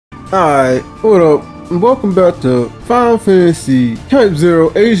Alright, what up? And welcome back to Final Fantasy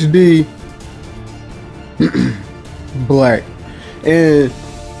Type-0 HD Black. And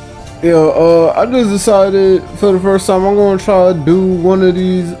I just decided for the first time I'm gonna try to do one of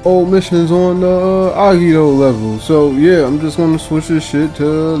these old missions on the Agito level. So yeah, I'm just gonna switch this shit to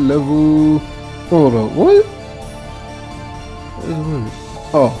level. Hold up, what?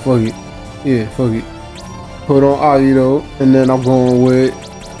 Oh, fuck it. Yeah, fuck it. Put on Agito, and then I'm going with.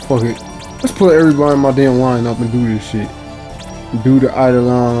 Fuck it. Let's put everybody in my damn lineup and do this shit. Do the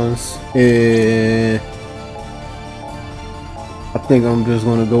Eidolons, and I think I'm just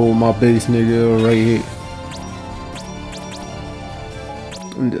gonna go with my base nigga right here.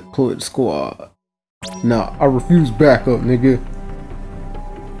 And deploy the squad. Nah, I refuse backup, nigga.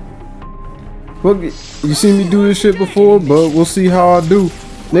 Fuck it. You seen me do this shit before, but we'll see how I do.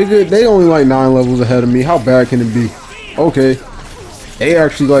 Nigga, they only like 9 levels ahead of me. How bad can it be? Okay. They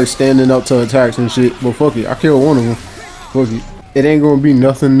actually like standing up to attacks and shit, but fuck it, I killed one of them. Fuck it. It ain't gonna be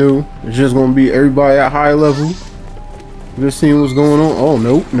nothing new. It's just gonna be everybody at high level. Just seeing what's going on. Oh,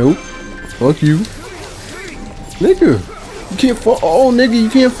 nope. Fuck you. Nigga. You can't fuck. Oh, nigga, you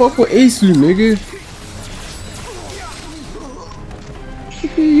can't fuck with Asu, nigga.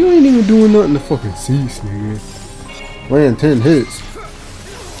 Nigga, you ain't even doing nothing to fucking cease, nigga. Land 10 hits.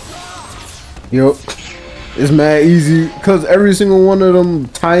 Yup. It's mad easy, because every single one of them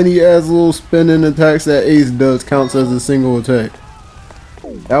tiny ass little spinning attacks that Ace does counts as a single attack.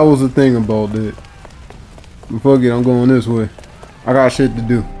 That was the thing about it. But fuck it, I'm going this way. I got shit to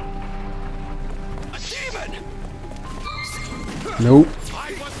do. Nope.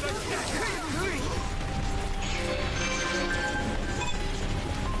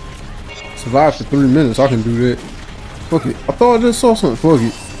 Survive for 3 minutes, I can do that. Fuck it. I thought I just saw something. Fuck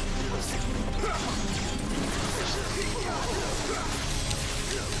it.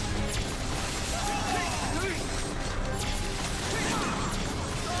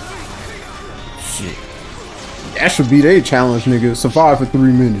 That should be their challenge, nigga. Survive for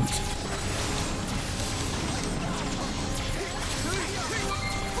 3 minutes.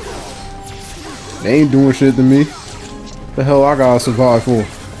 They ain't doing shit to me. The hell I gotta survive for?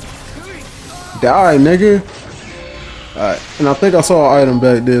 Die, nigga. Alright, and I think I saw an item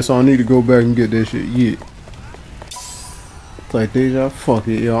back there, so I need to go back and get that shit. Yeah. It's like deja. Fuck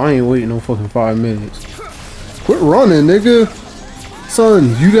it, yo. I ain't waiting no fucking 5 minutes. Quit running, nigga.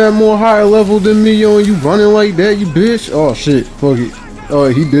 Son, you that more higher level than me, yo, and you running like that, you bitch? Oh shit, fuck it. Oh,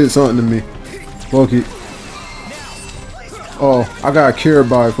 he did something to me. Fuck it. Oh, I got cured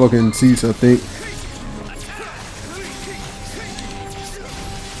by fucking Cease, I think.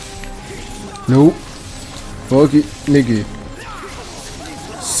 Nope. Fuck it, nigga.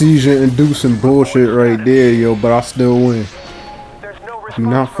 Seizure inducing bullshit right there, yo, but I still win. Do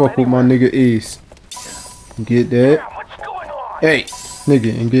not fuck with my nigga Ace. Get that. Hey,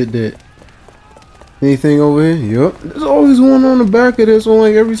 nigga, and get that. Anything over here? Yup. There's always one on the back of this, on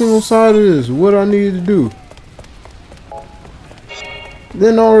like every single side of this. What I need to do.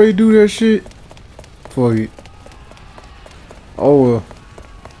 Didn't I already do that shit? Fuck it. Oh well.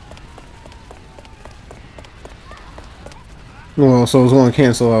 Well, so it's gonna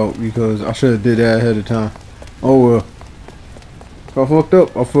cancel out because I should have did that ahead of time. Oh well. If I fucked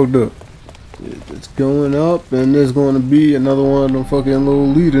up, I fucked up. It's going up, and there's going to be another one of them fucking little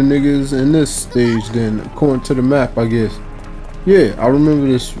leader niggas in this stage then, according to the map, I guess. Yeah, I remember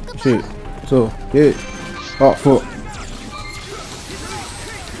this shit. So, yeah. Oh, fuck.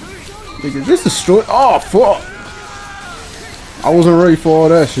 Nigga, just destroy. Oh, fuck. I wasn't ready for all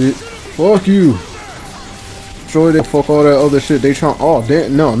that shit. Fuck you. Destroy that. Fuck all that other shit. They trying. Oh,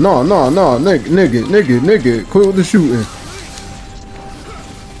 damn. No. Nigga. Quit with the shooting.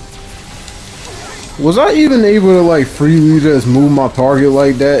 Was I even able to like freely just move my target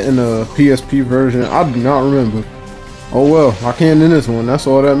like that in the PSP version? I do not remember. Oh well, I can in this one. That's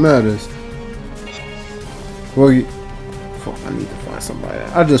all that matters. Well, fuck, I need to find somebody.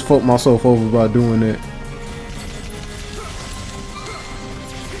 I just fucked myself over by doing that.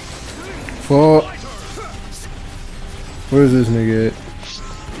 Fuck. Where's this nigga at?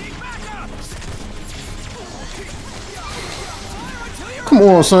 Come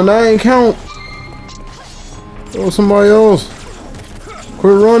on, son. That ain't count. Oh, somebody else.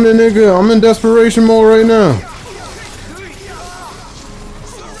 Quit running, nigga. I'm in desperation mode right now.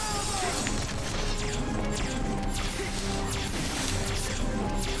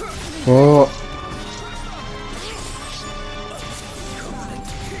 Oh.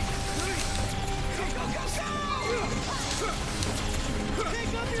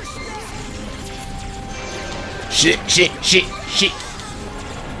 Shit.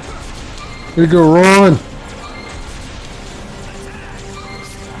 Nigga, run.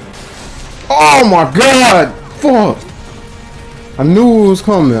 Oh my god! Fuck! I knew it was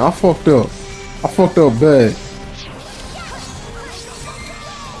coming. I fucked up. I fucked up bad.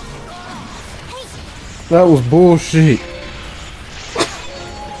 That was bullshit.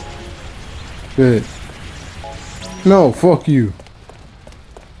 Good. No, fuck you.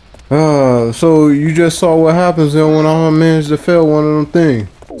 So you just saw what happens then when I managed to fail one of them things.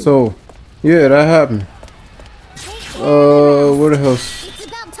 So, yeah, that happened. Where the hell? It's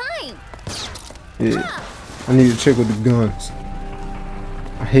about time. Yeah, I need to check with the guns.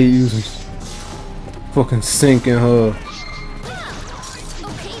 I hate using fucking sink in her.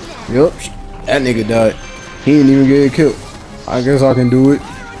 Okay then. Yup, that nigga died. He didn't even get killed. I guess I can do it.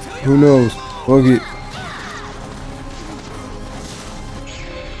 Who knows? Fuck it.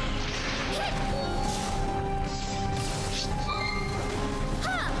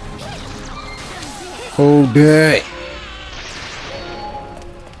 Hold that.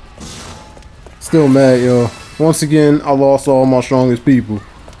 Still mad, yo. Once again, I lost all my strongest people.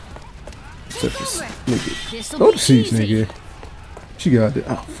 Except this nigga. Go to seats, nigga. She got it.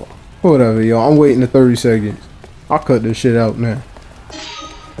 Oh, fuck. Whatever, yo. I'm waiting the 30 seconds. I'll cut this shit out now.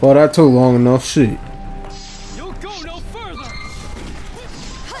 Well, that took long enough. Shit.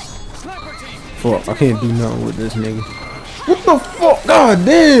 Fuck, I can't do nothing with this nigga. What the fuck? God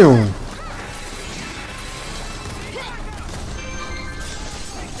damn.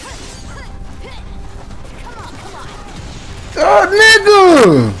 God,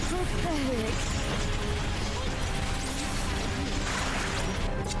 nigga!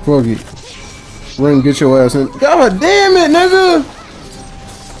 Fuck it. Ring, get your ass in. God damn it, nigga!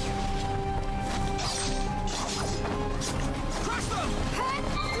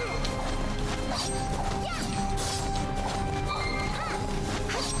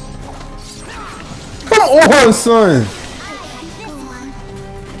 Come on, son!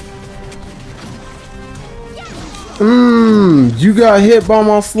 You got hit by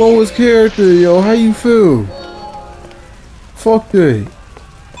my slowest character, yo. How you feel? Fuck that.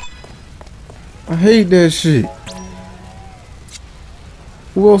 I hate that shit.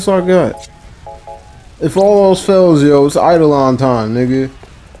 Who else I got? If all else fails, yo, it's Eidolon time, nigga.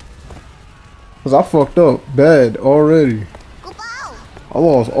 Cause I fucked up bad already. I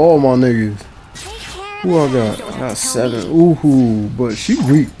lost all my niggas. Who I got? I got 7. Ooh, but she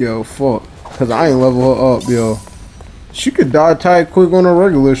weak, yo. Fuck. Cause I ain't level her up, yo. She could die tight quick on a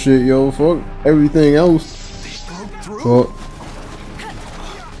regular shit, yo. Fuck everything else. Fuck.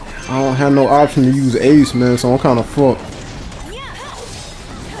 I don't have no option to use Ace, man, so I'm kind of fucked.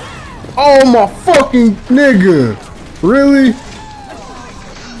 Oh my fucking nigga! Really?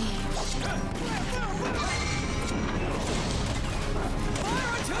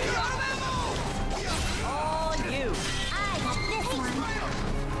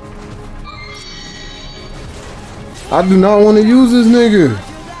 I do not want to use this nigga.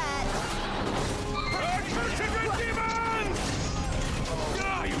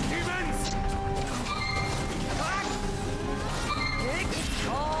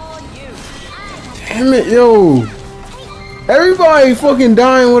 Damn it, yo. Everybody fucking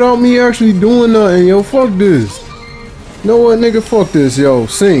dying without me actually doing nothing, yo. Fuck this. You know what, nigga? Fuck this, yo.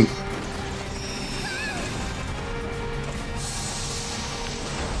 Sink.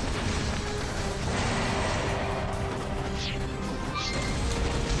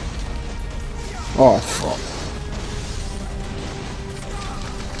 Oh, fuck.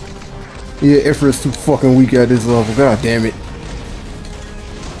 Yeah, Ifrit's too fucking weak at this level. God damn it.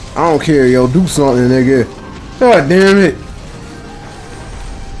 I don't care, yo. Do something, nigga. God damn it.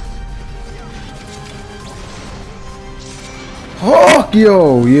 Fuck,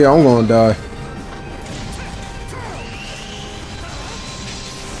 yo. Yeah, I'm gonna die.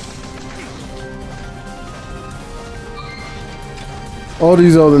 All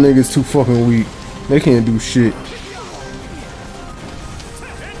these other niggas too fucking weak. They can't do shit.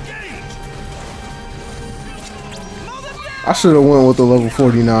 I should have went with the level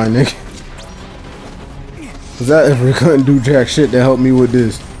 49, nigga. Cause that ever couldn't do jack shit to help me with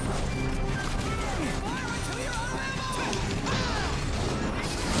this.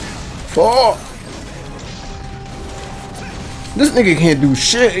 Fuck! This nigga can't do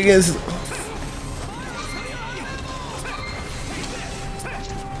shit against.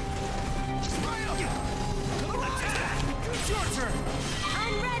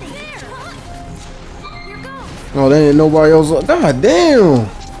 Oh, there ain't nobody else. God damn!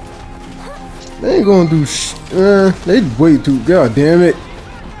 They ain't gonna do shit. They way too. God damn it!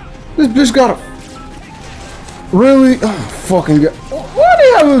 This bitch got a. Really? Oh, fucking god. Why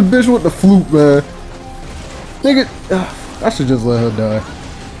they Stab this bitch with the flute, man. Nigga, I should just let her die.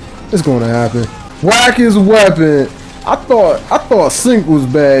 It's gonna happen. Whack his weapon. I thought Sync was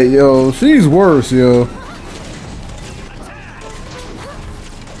bad, yo. She's worse, yo.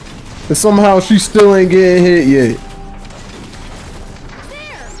 And somehow she still ain't getting hit yet.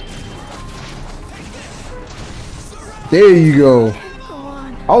 There you go.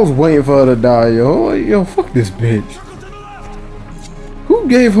 I was waiting for her to die, yo. Yo, fuck this bitch. Who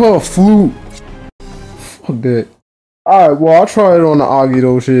gave her a flute? Fuck that. Alright, well, I'll try it on the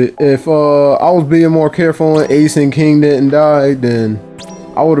Agito shit. If I was being more careful and Ace and King didn't die, then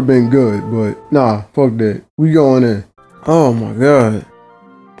I would have been good. But nah, fuck that. We going in. Oh my god.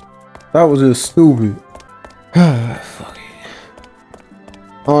 That was just stupid. Fuck it.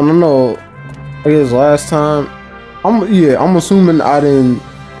 I don't know. I guess last time. I'm assuming I didn't.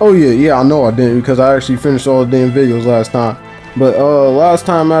 Oh yeah, I know I didn't because I actually finished all the damn videos last time. But last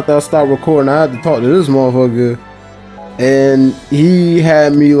time after I stopped recording, I had to talk to this motherfucker. And he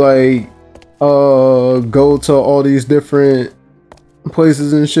had me like go to all these different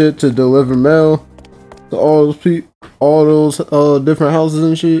places and shit to deliver mail to all those people, all those different houses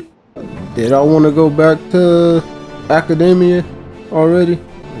and shit. Did I want to go back to academia already?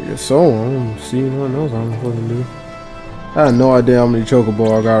 I guess so. I don't see nothing else I'm fucking do. I have no idea how many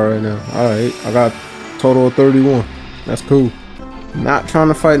chocobo I got right now. Alright, I got a total of 31. That's cool. Not trying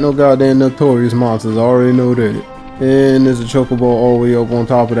to fight no goddamn notorious monsters. I already know that. And there's a chocobo all the way up on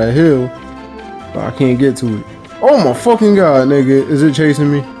top of that hill, but I can't get to it. Oh my fucking god, nigga. Is it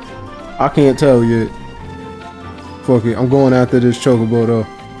chasing me? I can't tell yet. Fuck it. I'm going after this chocobo though.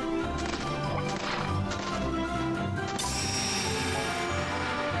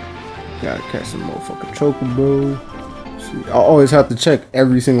 Gotta catch some motherfucking chocobo. See, I always have to check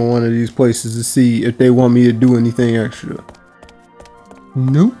every single one of these places to see if they want me to do anything extra.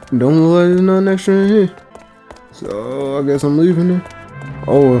 Nope. Don't look like there's nothing extra in here. So I guess I'm leaving it.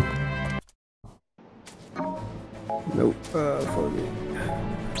 Oh well. Nope. Fuck it.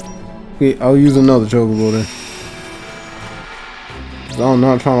 Okay, I'll use another chocobo then. So I'm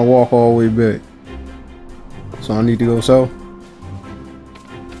not trying to walk all the way back. So I need to go south.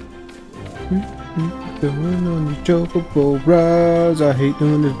 Doing on the chocobo rides. I hate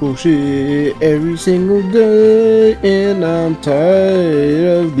doing this bullshit every single day, and I'm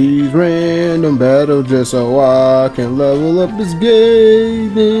tired of these random battles just so I can level up this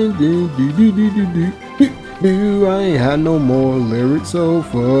game. I ain't had no more lyrics, so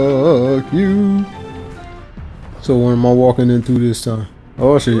fuck you. So what am I walking into this time?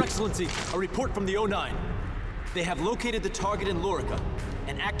 Oh shit. Your Excellency, a report from the 09. They have located the target in Lorica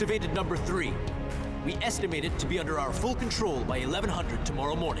and activated number 3. We estimate it to be under our full control by 1100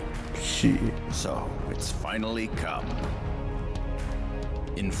 tomorrow morning. Shit. So, it's finally come.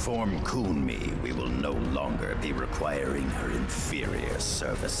 Inform Coon me we will no longer be requiring her inferior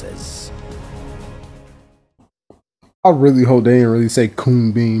services. I really hope they didn't really say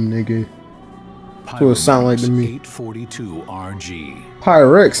Coon Beam, nigga. That's what it sound like to me. 842 RG.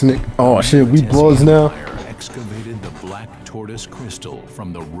 Pyrex, nigga. Oh shit, we bloods now. Excavated the black tortoise crystal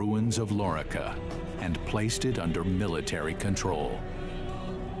from the ruins of Lorica and placed it under military control.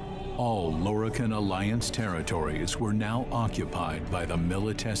 All Lorican Alliance territories were now occupied by the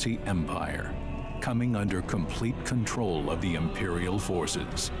Militesi Empire, coming under complete control of the Imperial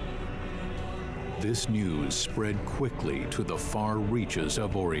forces. This news spread quickly to the far reaches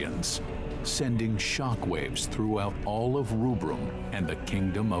of Oriens, sending shockwaves throughout all of Rubrum and the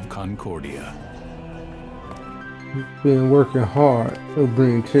Kingdom of Concordia. Been working hard. It'll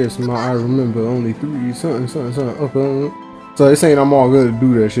bring tears to my eye. Remember only 3 something up on. So they saying I'm all good to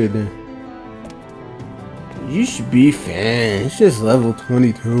do that shit then. You should be fan. It's just level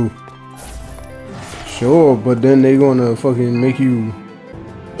 22. Sure, but then they gonna fucking make you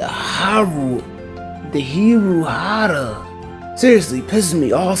the Hiru Hada. Seriously, pisses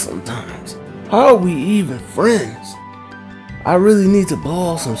me off sometimes. How are we even friends? I really need to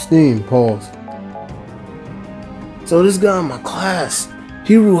blow off some steam. Pause. So this guy in my class,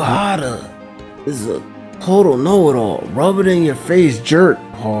 Hiruhata, is a total know-it-all, rub it in your face jerk.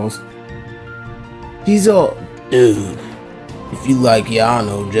 Pause. He's all, dude, if you like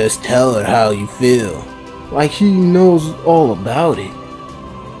Yano, just tell her how you feel. Like he knows all about it.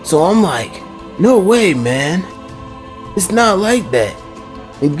 So I'm like, no way, man. It's not like that.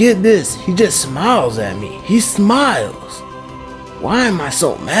 And get this, he just smiles at me. He smiles. Why am I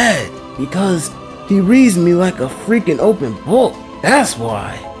so mad? Because he reads me like a freaking open book. That's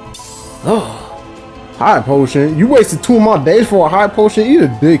why. Oh. High potion? You wasted 2 of my days for a high potion? Eat a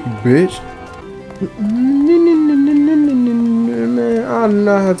dick, you bitch. Man, I I do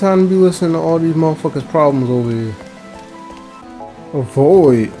not have time to be listening to all these motherfuckers' problems over here.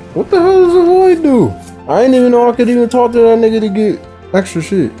 Avoid? What the hell does avoid do? I didn't even know I could even talk to that nigga to get extra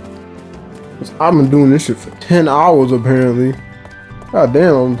shit. Cause I've been doing this shit for 10 hours apparently. God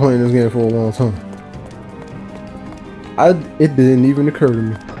damn, I've been playing this game for a long time. It didn't even occur to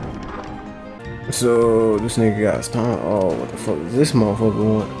me. So this nigga got his time. Oh, what the fuck is this motherfucker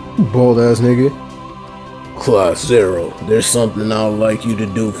want? Bald ass nigga. Class 0, there's something I would like you to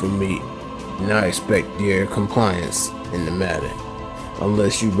do for me, and I expect your compliance in the matter,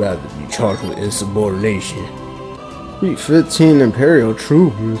 unless you'd rather be charged with insubordination. Beat 15 Imperial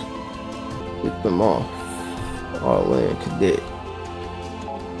troopers. Get them off. All land cadet.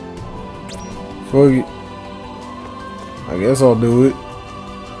 Fuck it. I guess I'll do it.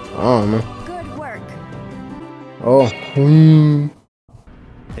 I don't know. Good work. Oh, Queen.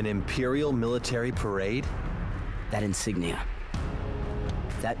 An Imperial military parade? That insignia.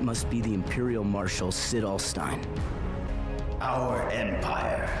 That must be the Imperial Marshal Sid Alstein. Our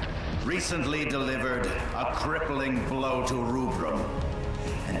empire recently delivered a crippling blow to Rubrum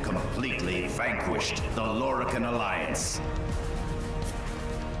and completely vanquished the Lorican Alliance.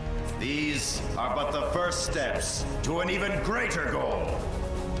 These are but the first steps to an even greater goal.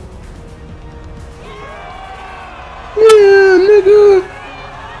 Yeah, nigga.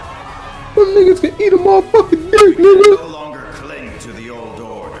 Them niggas can eat a motherfucking dick, We nigga. can no longer cling to the old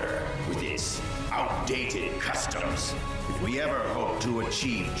order with its outdated customs if we ever hope to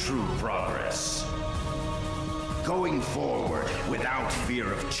achieve true progress. Going forward without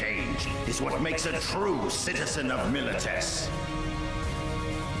fear of change is what makes a true citizen of Milites.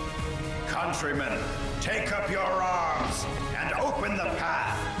 Countrymen, take up your arms and open the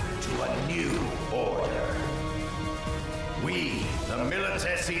path to a new order. We, the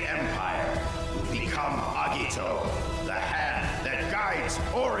Militesi Empire, will become Agito, the hand that guides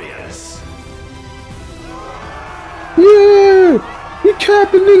Orients. Yeah, we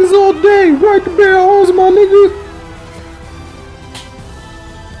capping niggas all day. Right the barrels, my nigga.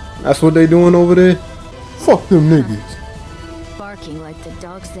 That's what they doing over there. Fuck them niggas. Barking like the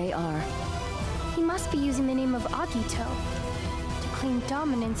dogs they are. He must be using the name of Agito to claim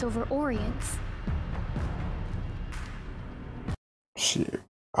dominance over Orients. Shit.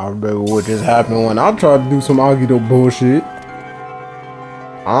 I remember what just happened when I tried to do some Agito bullshit.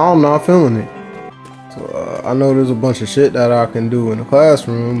 I'm not feeling it. So I know there's a bunch of shit that I can do in the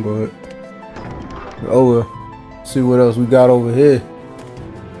classroom, but oh well. See what else we got over here.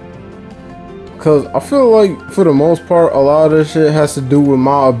 Cause I feel like for the most part a lot of this shit has to do with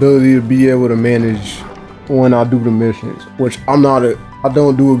my ability to be able to manage when I do the missions, which I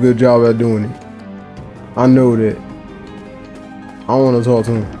don't do a good job at doing it. I know that. I want to talk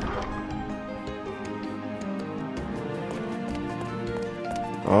to him.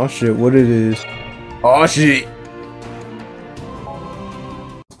 Oh shit, what it is? Oh shit.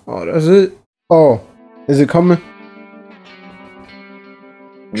 Oh, that's it? Oh, is it coming?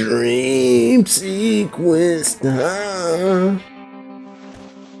 Dream sequence time.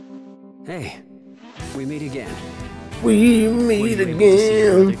 Hey, we meet again. We Were meet you able to see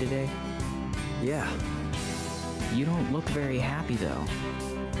your brother again. today? Yeah, You don't look very happy though.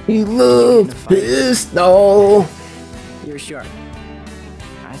 He looked pissed off. you're sharp.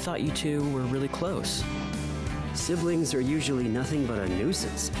 I thought you two were really close. Siblings are usually nothing but a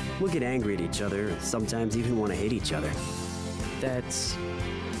nuisance. We'll get angry at each other, and sometimes even want to hate each other. That's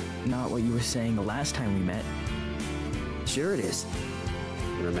not what you were saying the last time we met. Sure it is.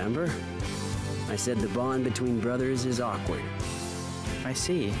 Remember? I said the bond between brothers is awkward. I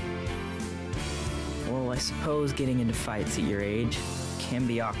see. Well, I suppose getting into fights at your age can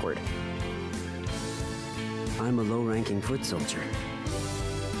be awkward. I'm a low-ranking foot soldier.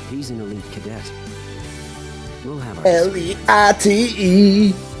 He's an elite cadet. We'll have our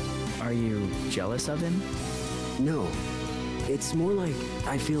L-E-I-T-E. Are you jealous of him? No. It's more like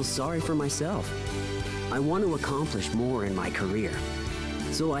I feel sorry for myself. I want to accomplish more in my career.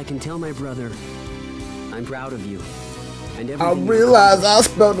 So I can tell my brother, I'm proud of you. And I everything you realize I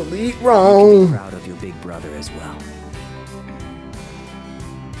accomplished. spelled elite You can be wrong. proud of your big brother as well.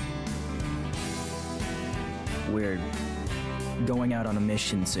 We're going out on a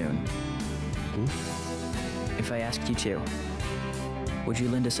mission soon. If I asked you to, would you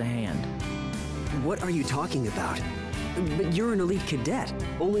lend us a hand? What are you talking about? But you're an elite cadet.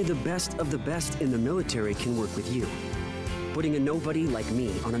 Only the best of the best in the military can work with you. Putting a nobody like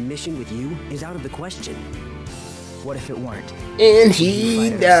me on a mission with you is out of the question. What if it weren't? And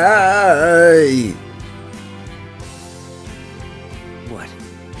he died. What?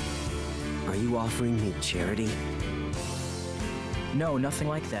 Are you offering me charity? No, nothing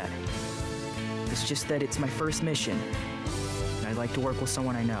like that. It's just that it's my first mission, and I'd like to work with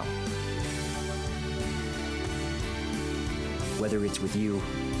someone I know. Whether it's with you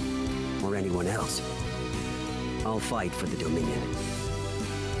or anyone else, I'll fight for the Dominion.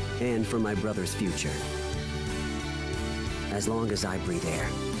 And for my brother's future. As long as I breathe air.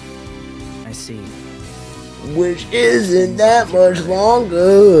 I see. Which isn't that much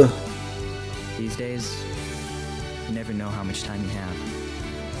longer. These days, you never know how much time you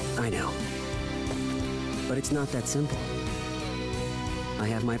have. I know. But it's not that simple. I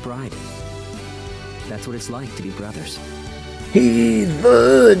have my pride. That's what it's like to be brothers. He's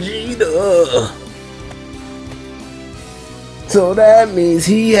Vegeta. So that means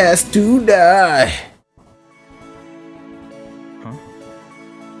he has to die. Huh?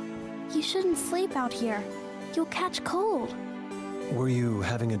 You shouldn't sleep out here. You'll catch cold. Were you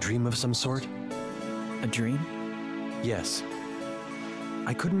having a dream of some sort? A dream? Yes.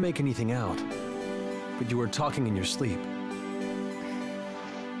 I couldn't make anything out, but you were talking in your sleep.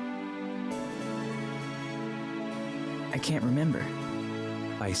 I can't remember.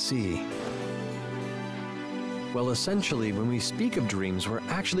 I see. Well, essentially, when we speak of dreams, we're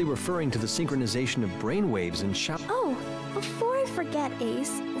actually referring to the synchronization of brainwaves and Oh, before I forget,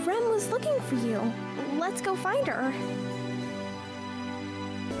 Ace, Rem was looking for you. Let's go find her.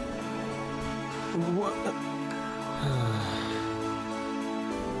 What?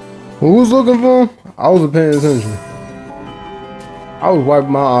 Who was looking for him? I wasn't paying attention. I was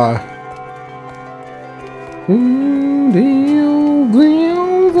wiping my eye.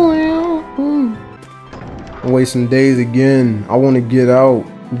 I'm wasting days again. I want to get out,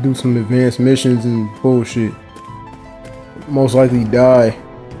 do some advanced missions and bullshit. Most likely die.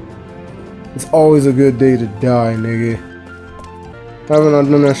 It's always a good day to die, nigga. Haven't I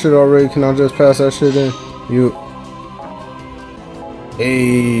done that shit already? Can I just pass that shit in? You.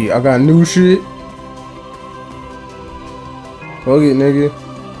 Hey, I got new shit. Fuck it, nigga.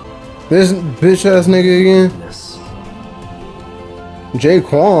 This bitch ass nigga again.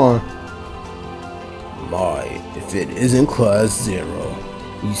 Jaquan. My, if it isn't class 0.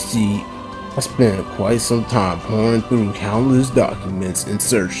 You see, I spent quite some time pouring through countless documents in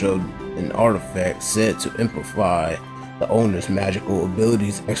search of an artifact said to amplify the owner's magical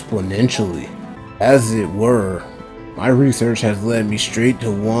abilities exponentially. As it were, my research has led me straight to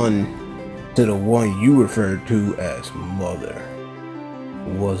the one you referred to as Mother.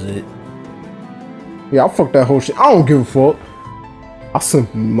 Was it? Yeah, I fucked that whole shit. I don't give a fuck. I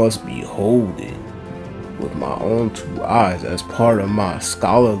simply must behold it with my own 2 eyes as part of my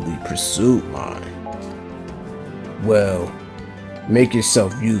scholarly pursuit line. Well, make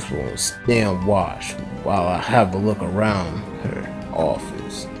yourself useful and stand watch while I have a look around her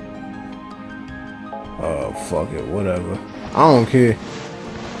office. Oh, fuck it, whatever. I don't care.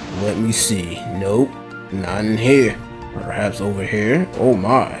 Let me see. Nope, not in here. Perhaps over here? Oh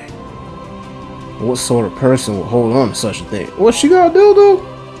my. What sort of person would hold on to such a thing? What she got a dildo?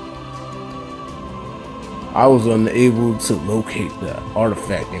 I was unable to locate the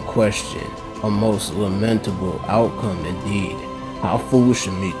artifact in question. A most lamentable outcome indeed. How foolish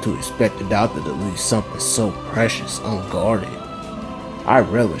of me to expect the doctor to leave something so precious unguarded. I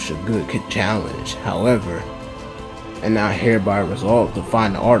relish a good challenge, however, and I hereby resolve to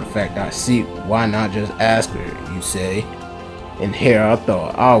find the artifact I seek. Why not just ask her, you say? And here I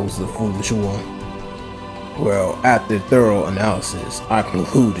thought I was the foolish one. Well, after thorough analysis, I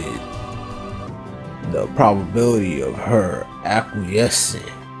concluded the probability of her acquiescing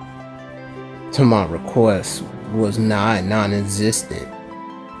to my request was nigh non-existent,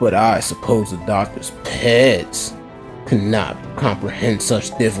 but I suppose the doctor's pets could not comprehend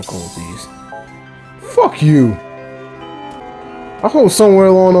such difficulties. Fuck you! I hope somewhere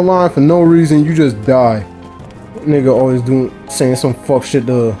along the line for no reason you just die. Nigga always saying some fuck shit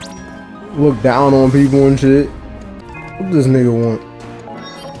to look down on people and shit. What this nigga want?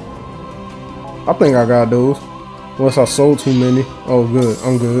 I think I got those. Unless I sold too many. Oh good,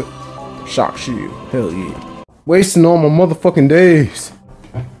 I'm good. Shock shield, hell yeah. Wasting all my motherfucking days.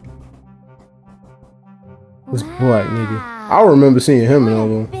 This black nigga. I remember seeing him in all of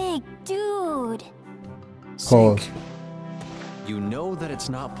them. Big dude. Pause. You know that it's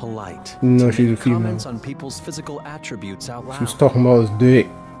not polite No, to she's make a female. comments on people's physical attributes out loud. She was talking about his dick.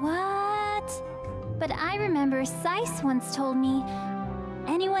 What? But I remember Seiss once told me,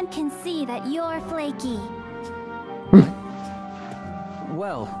 anyone can see that you're flaky.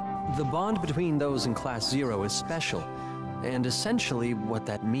 Well, the bond between those in Class 0 is special, and essentially what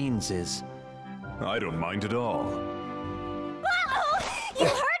that means is... I don't mind at all. Oh, you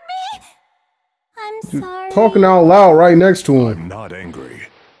heard me? I'm sorry. Talking out loud right next to him. I'm not angry.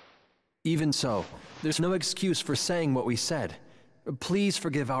 Even so, there's no excuse for saying what we said. Please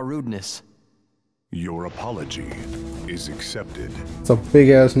forgive our rudeness. Your apology is accepted. It's a big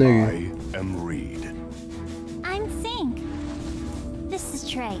ass nigga. I am Reed. I'm Sink. This is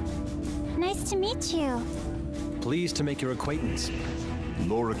Trey. Nice to meet you. Pleased to make your acquaintance.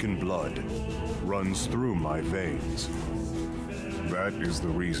 Lorican blood runs through my veins. That is the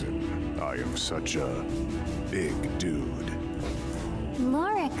reason I am such a big dude.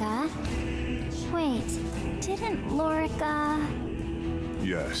 Lorica? Wait, didn't Lorica...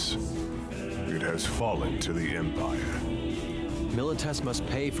 Yes, it has fallen to the Empire. Milites must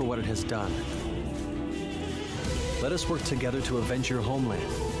pay for what it has done. Let us work together to avenge your homeland.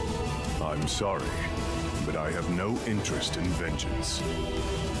 I'm sorry, but I have no interest in vengeance.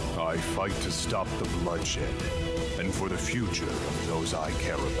 I fight to stop the bloodshed, and for the future of those I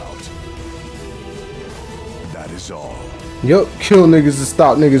care about. That is all. Yup, kill niggas to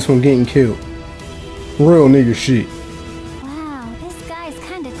stop niggas from getting killed. Real nigga shit. Wow, this guy's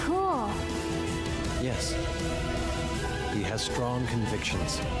kinda cool. Yes. He has strong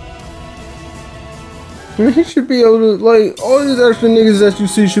convictions. He should be able to, like, all these extra niggas that you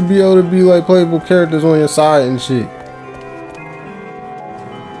see should be able to be, like, playable characters on your side and shit.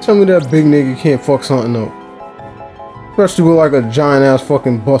 Tell me that big nigga can't fuck something up. Especially with, like, a giant-ass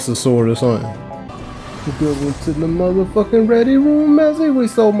fucking buster sword or something. We go into the motherfucking ready room as they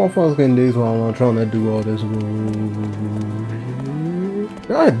waste all my fucking days while I'm trying to do all this.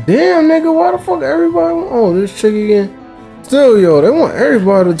 God damn, nigga, why the fuck everybody want... Oh, this chick again. Still, yo, they want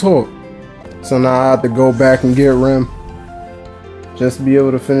everybody to talk. So now I have to go back and get Rim. Just to be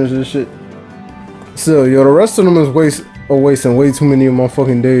able to finish this shit. Still, yo, the rest of them is wasting way too many of my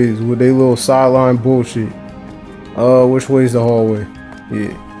fucking days with their little sideline bullshit. Which way's the hallway?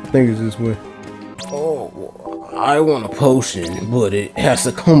 Yeah, I think it's this way. Oh, I want a potion, but it has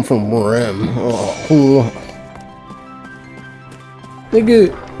to come from Rim. Oh.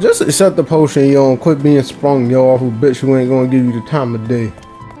 Nigga, just accept the potion, yo, and quit being sprung, yo, off a bitch who ain't gonna give you the time of day.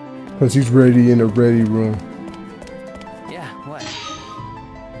 Cause he's ready in the ready room. Yeah, what?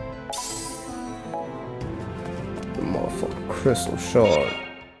 The motherfucking crystal shard.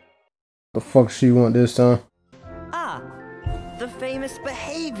 The fuck she want this time? Ah, the famous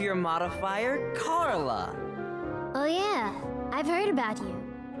behavior modifier, Carla. Oh yeah, I've heard about you.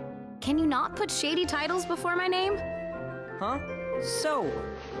 Can you not put shady titles before my name? Huh? So,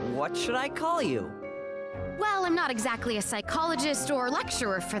 what should I call you? Well, I'm not exactly a psychologist or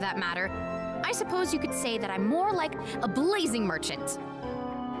lecturer for that matter. I suppose you could say that I'm more like a blazing merchant.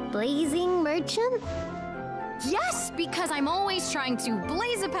 Blazing merchant? Yes, because I'm always trying to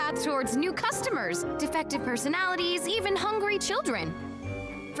blaze a path towards new customers, defective personalities, even hungry children.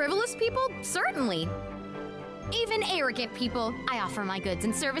 Frivolous people? Certainly. Even arrogant people, I offer my goods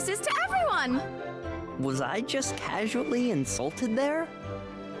and services to everyone. Was I just casually insulted there?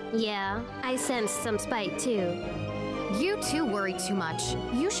 Yeah, I sensed some spite too. You two worry too much.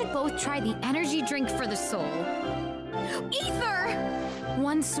 You should both try the energy drink for the soul. Ether!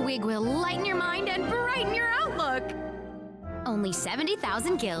 One swig will lighten your mind and brighten your outlook. Only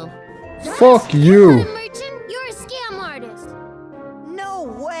 70,000 gil. Fuck you! Merchant, you're a scam artist. No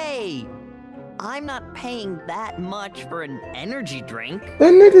way! I'm not paying that much for an energy drink.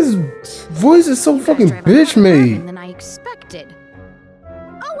 That nigga's voice is so fucking bitch made. Than I expected.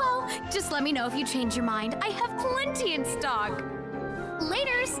 Oh well, just let me know if you change your mind. I have plenty in stock.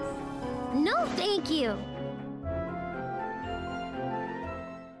 Laters. No, thank you.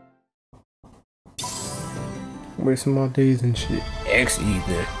 Wasting my days and shit. X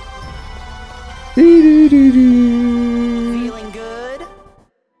either. Feeling good?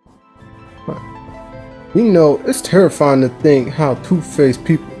 You know, it's terrifying to think how two-faced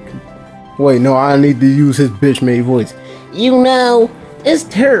people can... Wait, no, I need to use his bitch-made voice. You know, it's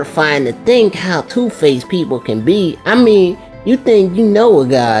terrifying to think how two-faced people can be. I mean, you think you know a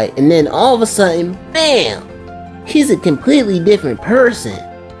guy, and then all of a sudden, BAM! He's a completely different person.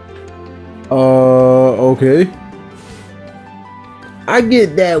 Okay. I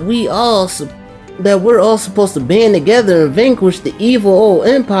get that we're all supposed to band together and vanquish the evil old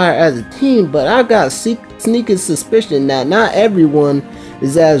empire as a team, but I got sneaking suspicion that not everyone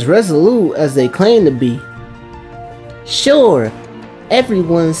is as resolute as they claim to be. Sure,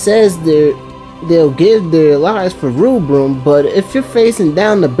 everyone says they'll give their lives for Rubrum, but if you're facing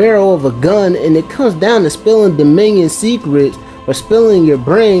down the barrel of a gun and it comes down to spilling Dominion secrets or spilling your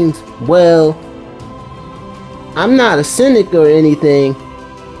brains, well, I'm not a cynic or anything.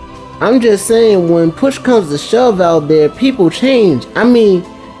 I'm just saying when push comes to shove out there, people change. I mean,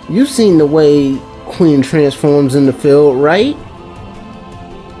 you've seen the way Queen transforms in the field, right?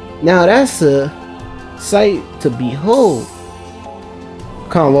 Now that's a sight to behold.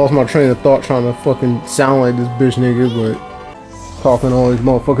 Kinda lost my train of thought trying to fucking sound like this bitch nigga, but talking all these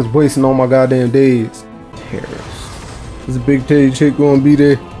motherfuckers wasting all my goddamn days. Terrorist. Is a big titty chick gonna be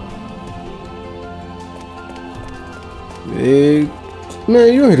there? Big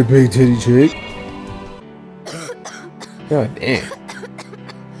man, you ain't a big titty chick. God damn.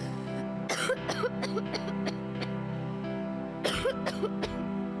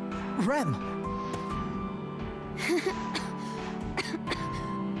 Rem!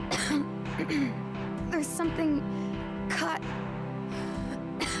 There's something caught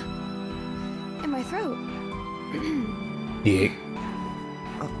in my throat. Dick.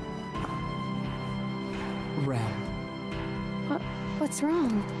 Rem. What's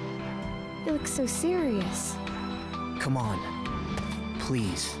wrong? You look so serious. Come on.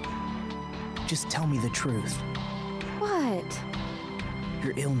 Please. Just tell me the truth. What?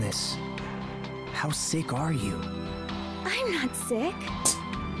 Your illness. How sick are you? I'm not sick.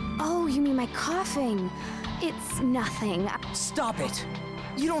 Oh, you mean my coughing? It's nothing. Stop it!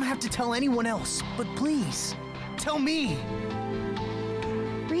 You don't have to tell anyone else, but please, tell me!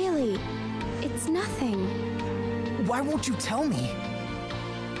 Really? It's nothing. Why won't you tell me?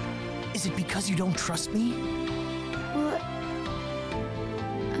 Is it because you don't trust me? What?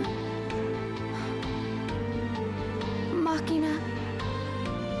 Machina,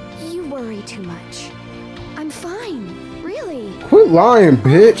 you worry too much. I'm fine, really. Quit lying,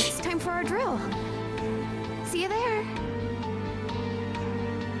 bitch. It's time for our drill. See you there.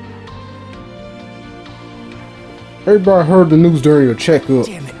 Everybody heard the news during your checkup.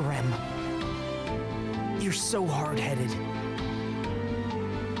 Damn it, Rem. You're so hard-headed.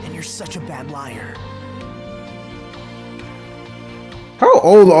 And you're such a bad liar. How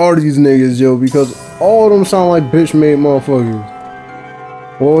old are these niggas, yo? Because all of them sound like bitch-made motherfuckers.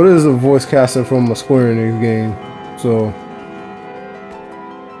 Well, it is a voice caster from a Square Enix game, so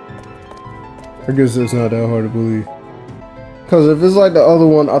I guess it's not that hard to believe. Because if it's like the other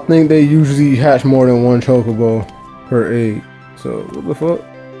one, I think they usually hatch more than one chocobo per egg. So, what the fuck?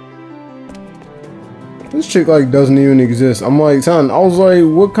 This chick, like, doesn't even exist. I'm like, son, I was like,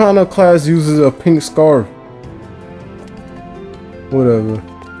 what kind of class uses a pink scarf? Whatever.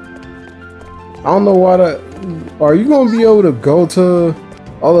 I don't know why that... Are you gonna be able to go to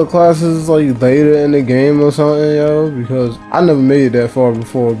other classes, like, later in the game or something, yo? Because I never made it that far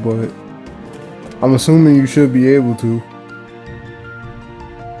before, but I'm assuming you should be able to.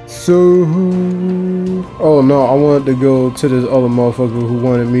 So... Oh, no, I wanted to go to this other motherfucker who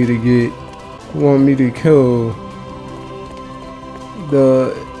wanted me to get... Want me to kill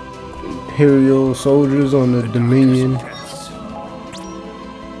the Imperial soldiers on the Dominion.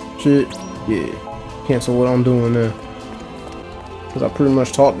 Shit, yeah. Cancel what I'm doing now. Cause I pretty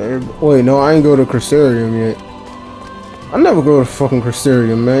much talked to everybody. Wait, no, I ain't go to Crystarium yet. I never go to fucking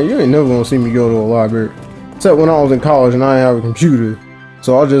Crystarium, man. You ain't never gonna see me go to a library. Except when I was in college and I didn't have a computer.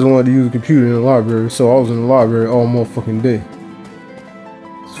 So I just wanted to use a computer in the library. So I was in the library all motherfucking day.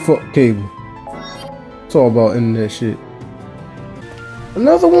 Fuck cable. It's all about internet shit.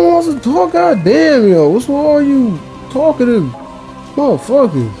 Another one wants to talk. Goddamn, yo, what's with all you talkative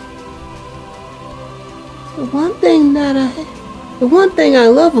motherfuckers? The one thing I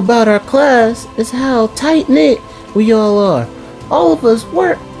love about our class is how tight-knit we all are. All of us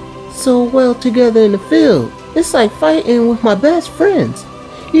work so well together in the field. It's like fighting with my best friends.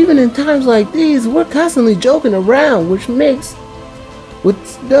 Even in times like these, we're constantly joking around, which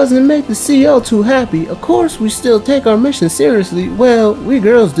doesn't make the CO too happy. Of course, we still take our mission seriously. Well, we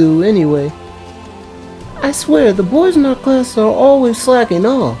girls do anyway. I swear, the boys in our class are always slacking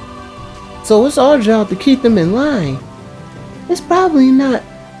off. So it's our job to keep them in line. It's probably not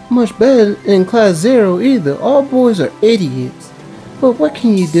much better in Class 0 either. All boys are idiots. But what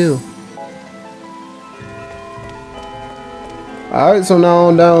can you do? Alright, so now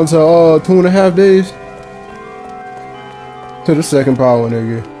I'm down to 2.5 days. To the second power,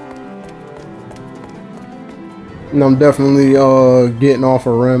 nigga. And I'm definitely getting off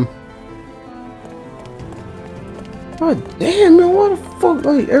a rim. God damn, man, why the fuck,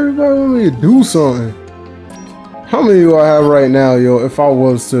 like, everybody want me to do something? How many do I have right now, yo, if I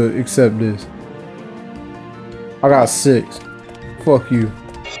was to accept this? I got 6. Fuck you.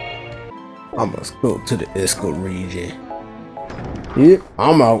 I must go to the Isco region. Yep,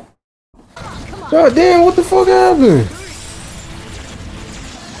 I'm out. God damn, what the fuck happened?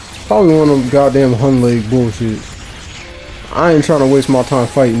 Probably one of them goddamn Hun leg bullshit. I ain't trying to waste my time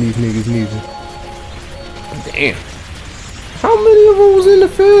fighting these niggas neither. Damn. How many of them was in the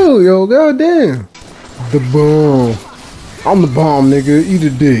field, yo? Goddamn. The bomb. I'm the bomb, nigga. Eat a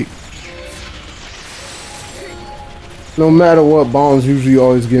dick. No matter what, bombs usually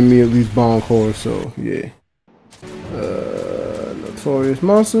always give me at least bomb cores, so yeah. Notorious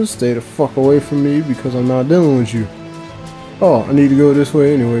monsters, stay the fuck away from me because I'm not dealing with you. Oh, I need to go this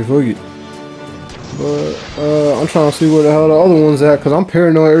way anyway, fuck it. But, I'm trying to see where the hell the other one's at because I'm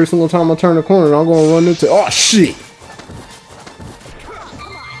paranoid every single time I turn the corner and I'm gonna run into— oh shit!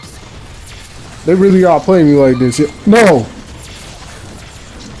 They really gotta play me like this. No!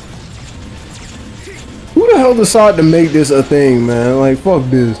 Who the hell decided to make this a thing, man? Like, fuck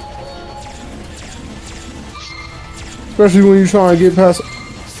this. Especially when you try and get past—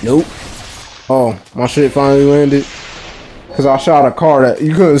 nope. Oh, my shit finally landed. Cause I shot a card at—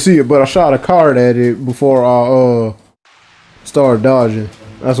 you couldn't see it, but I shot a card at it before I started dodging.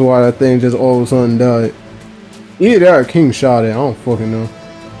 That's why that thing just all of a sudden died. Either that or King shot it, I don't fucking know.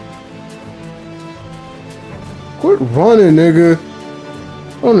 Quit running, nigga.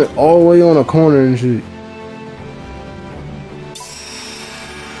 Running all the way on a corner and shit.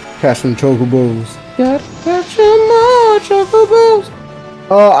 Catch some chocobos. Gotta catch some more chocobos.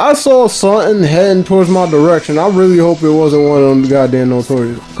 I saw something heading towards my direction. I really hope it wasn't one of them goddamn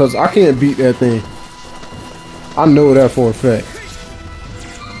Notorious, cause I can't beat that thing. I know that for a fact.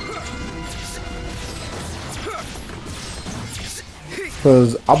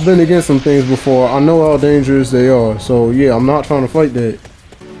 Cause I've been against some things before. I know how dangerous they are. So yeah, I'm not trying to fight that.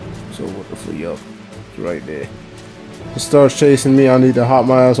 So what the fuck? Yup, it's right there. It starts chasing me. I need to hop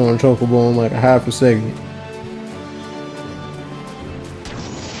my ass on a chocobo in like a half a second.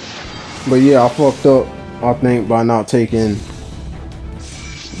 But yeah, I fucked up, I think, by not taking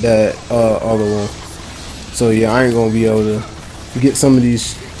that other one. So yeah, I ain't gonna be able to get some of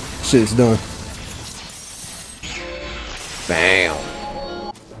these shits done. Bam.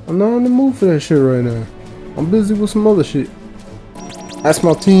 I'm not in the mood for that shit right now. I'm busy with some other shit. That's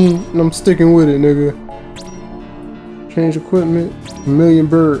my team, and I'm sticking with it, nigga. Change equipment, million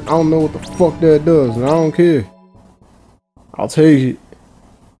bird. I don't know what the fuck that does, and I don't care. I'll take it.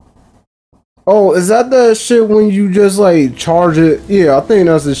 Oh, is that the shit when you just like charge it? Yeah, I think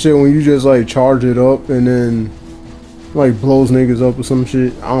that's the shit when you just like charge it up and then like blows niggas up or some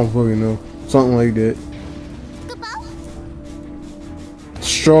shit. I don't fucking know. Something like that.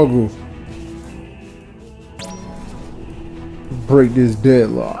 Struggle. Break this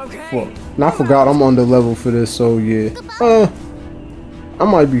deadlock. Fuck. And I forgot I'm under level for this, so yeah. I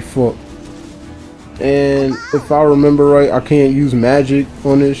might be fucked. And if I remember right, I can't use magic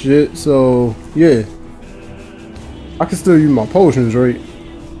on this shit, so yeah. I can still use my potions, right?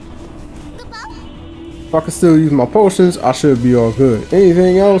 If I can still use my potions, I should be all good.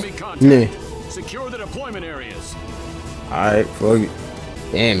 Anything else? Nah. Secure the deployment areas. Alright, fuck it.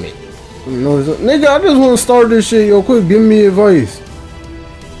 Damn it. Nigga, I just want to start this shit, yo. Quick, give me advice.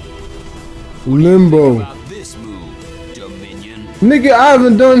 Limbo. Nigga, I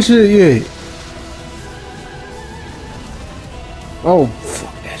haven't done shit yet. Oh,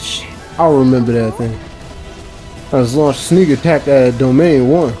 fuck that shit. I'll remember that thing. I just launched sneak attack at domain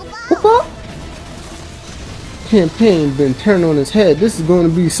 1. Whoop. Campaign been turned on its head. This is going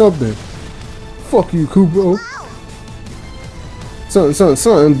to be something. Fuck you, Kubo.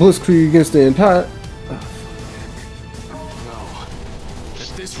 Something. Blitzkrieg against the entire—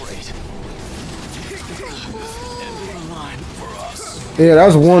 yeah,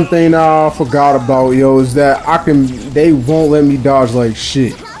 that's one thing I forgot about, yo, is that they won't let me dodge like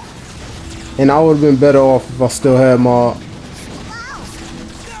shit. And I would have been better off if I still had my—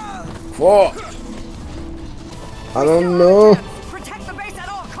 fuck. I don't know. Protect the base at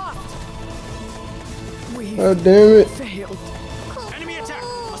all costs. God damn it. Enemy attack.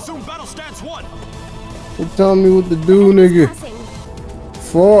 Assume battle stance 1. You telling me what to do, nigga.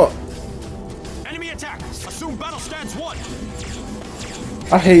 Fuck. Enemy attack. Assume battle stance 1.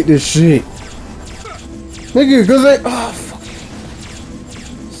 I hate this shit. Nigga, cause they— oh, fuck.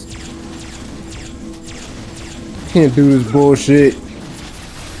 Can't do this bullshit.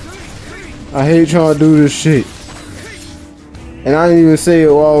 I hate trying to do this shit. And I didn't even say it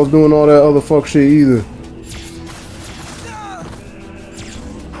while I was doing all that other fuck shit either.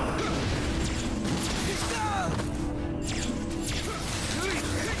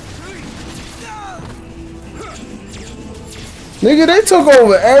 Nigga, they took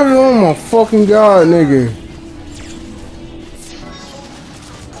over everyone. Oh my fucking god, nigga.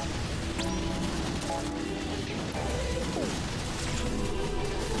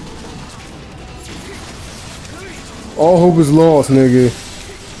 All hope is lost, nigga.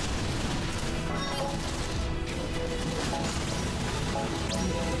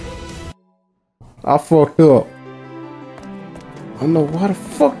 I fucked up. I know why the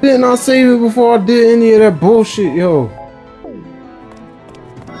fuck didn't I save it before I did any of that bullshit, yo?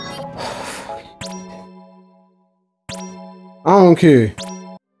 I don't care.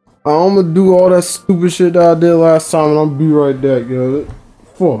 I'm gonna do all that stupid shit that I did last time and I'm be right back, yo.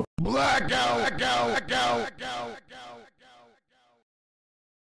 Fuck. Blackout!